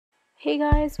Hey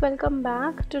guys, welcome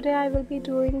back. Today I will be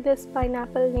doing this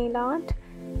pineapple nail art.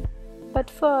 But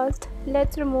first,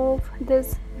 let's remove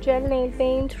this gel nail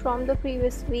paint from the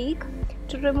previous week.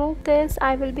 To remove this,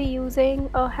 I will be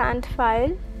using a hand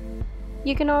file.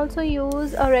 You can also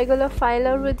use a regular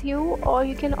filer with you, or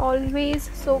you can always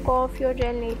soak off your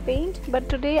gel nail paint, but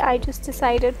today I just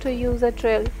decided to use a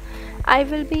drill. I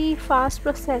will be fast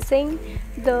processing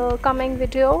the coming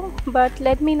video, but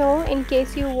let me know in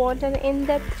case you want an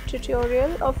in-depth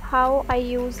tutorial of how I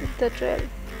use the drill.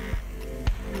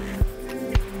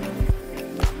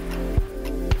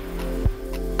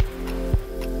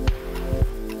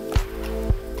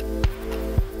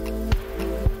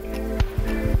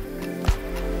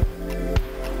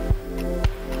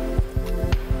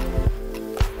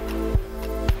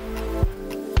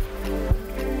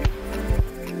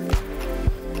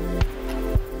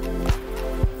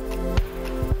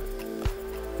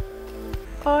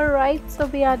 Alright, so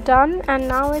we are done, and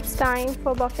now it's time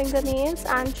for buffing the nails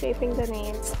and shaping the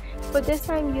nails. For this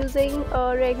I'm using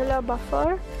a regular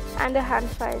buffer and a hand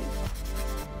file.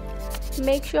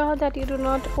 Make sure that you do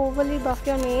not overly buff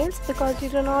your nails because you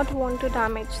do not want to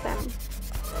damage them.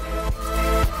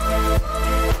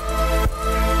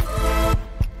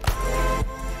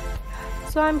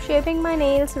 So I'm shaping my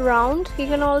nails round. You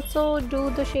can also do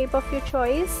the shape of your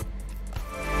choice.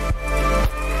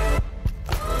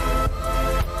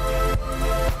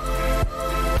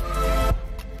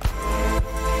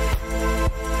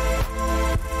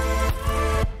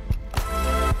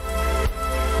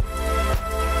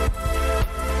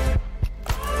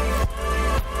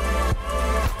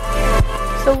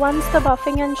 So once the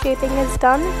buffing and shaping is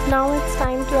done, now it's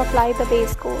time to apply the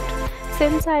base coat.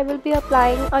 Since I will be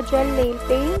applying a gel nail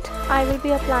paint, I will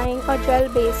be applying a gel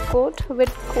base coat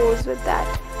which goes with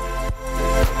that.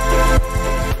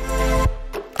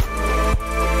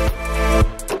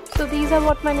 So these are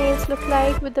what my nails look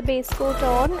like with the base coat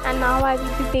on, and now I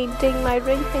will be painting my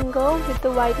ring finger with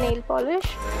the white nail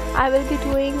polish. I will be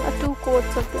doing 2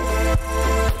 coats of this.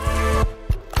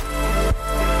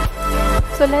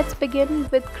 So let's begin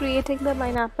with creating the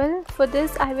pineapple. For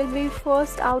this I will be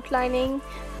first outlining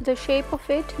the shape of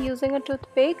it using a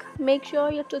toothpick. Make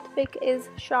sure your toothpick is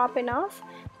sharp enough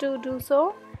to do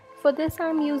so. For this I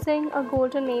am using a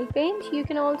golden nail paint. You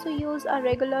can also use a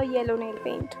regular yellow nail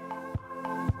paint.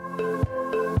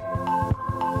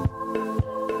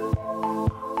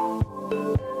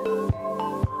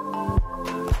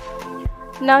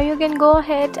 Now you can go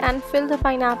ahead and fill the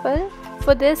pineapple.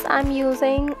 For this I'm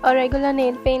using a regular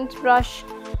nail paint brush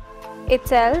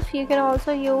itself. You can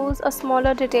also use a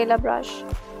smaller detailer brush.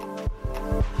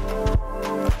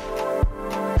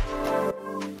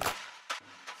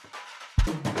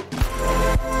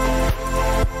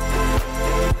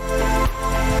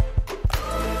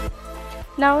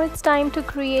 Now it's time to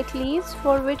create leaves,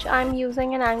 for which I'm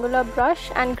using an angular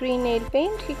brush and green nail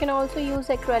paint. You can also use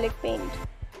acrylic paint.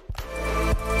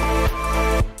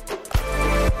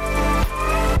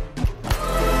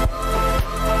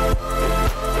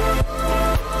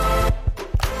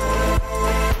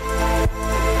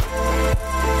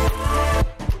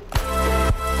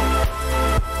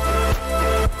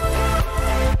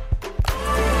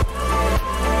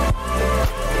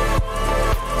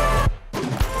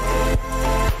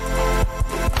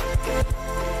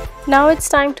 Now it's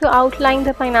time to outline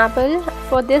the pineapple.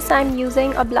 For this I'm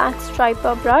using a black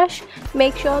striper brush.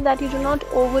 Make sure that you do not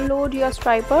overload your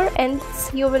striper,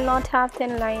 else you will not have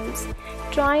thin lines.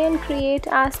 Try and create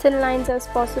as thin lines as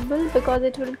possible because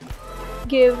it will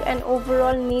give an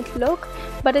overall neat look,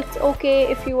 but it's okay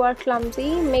if you are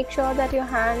clumsy. Make sure that your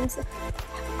hands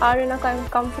are in a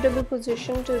comfortable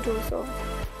position to do so.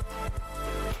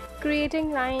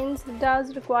 Creating lines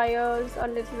does require a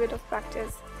little bit of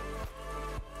practice.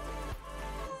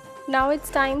 Now it's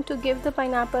time to give the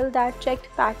pineapple that checked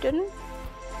pattern.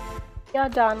 We are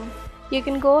done. You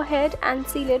can go ahead and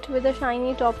seal it with a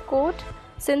shiny top coat.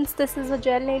 Since this is a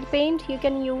gel nail paint, you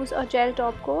can use a gel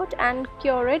top coat and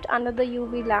cure it under the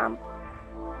UV lamp.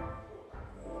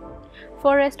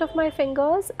 For rest of my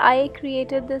fingers, I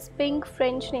created this pink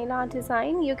French nail art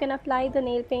design. You can apply the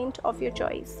nail paint of your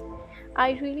choice.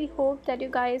 I really hope that you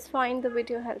guys find the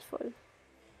video helpful.